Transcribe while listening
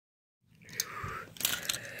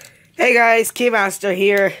Hey guys, Keymaster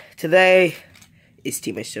here. Today is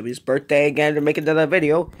Team HW's birthday again to make another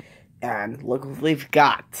video. And look what we've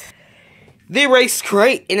got. The race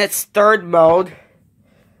crate in its third mode.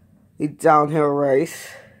 The downhill race.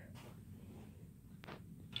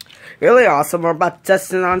 Really awesome. We're about to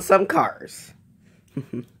test it on some cars.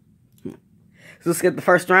 So let's get the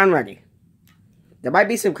first round ready. There might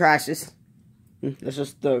be some crashes. That's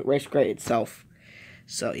just the race crate itself.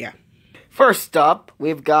 So yeah. First up,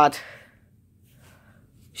 we've got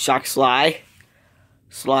Shock Sly,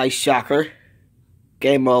 Sly Shocker,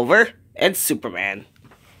 Game Over, and Superman.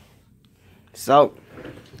 So,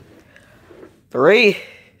 3,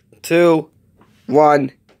 2,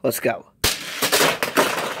 1, let's go.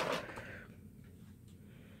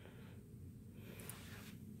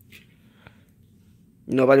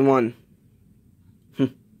 Nobody won.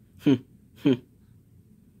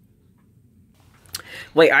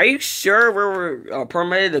 Wait, are you sure we were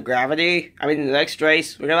permitted to gravity? I mean, in the next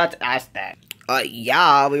race, we're gonna have to ask that.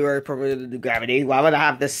 Yeah, we were permitted to gravity. Why would I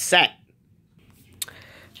have this set?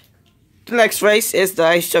 The next race is the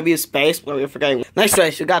HW Space. Well, we're forgetting. Next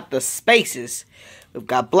race, we got the Spaces. We've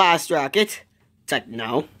got Blast Rocket,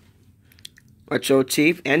 Techno, Retro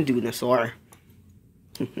Chief, and Dinosaur.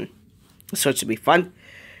 So it should be fun.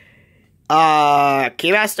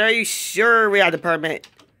 Keymaster, are you sure we have the permit?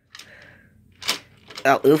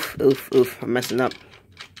 Oh, oof, I'm messing up.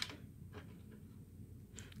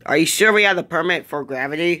 Are you sure we have the permit for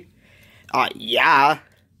gravity? Yeah.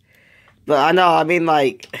 But I know, I mean,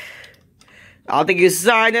 like, I don't think you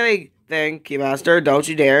signed anything, Keymaster. Don't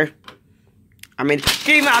you dare. I mean,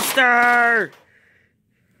 Keymaster!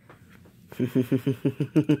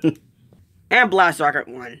 And Blast Rocket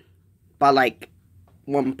won. By, like,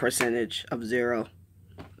 1% of 0.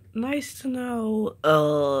 Nice to know.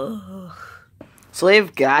 So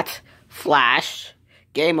we've got Flash,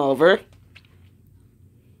 Game Over,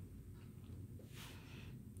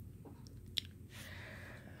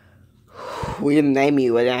 we didn't name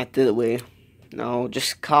you with that, did we? No,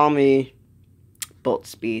 just call me Bolt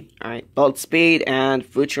Speed. Alright, Bolt Speed and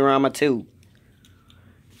Futurama 2.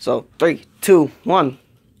 So, 3, 2, 1.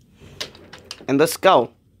 And let's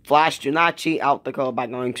go. Flash, do not cheat out the code by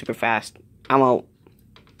going super fast. I'm out.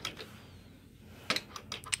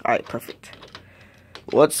 Alright, perfect.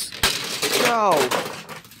 Let's go.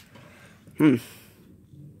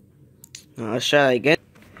 Let's try again.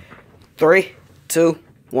 3, 2,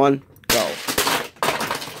 1, go.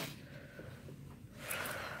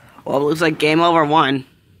 Well, it looks like Game Over won.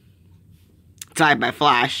 Tied by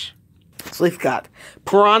Flash. So we've got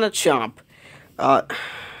Piranha Chomp,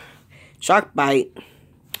 Shark Bite,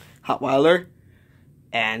 Hotweiler,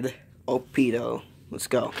 and Opedo. Let's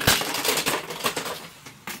go.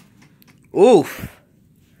 Oof.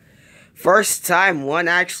 First time one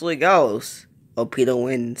actually goes. Opedo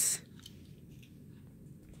wins.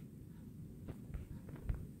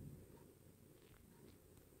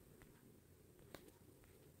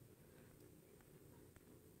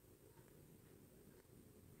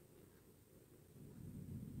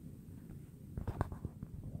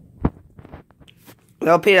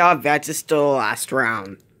 Opedo advances to the last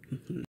round.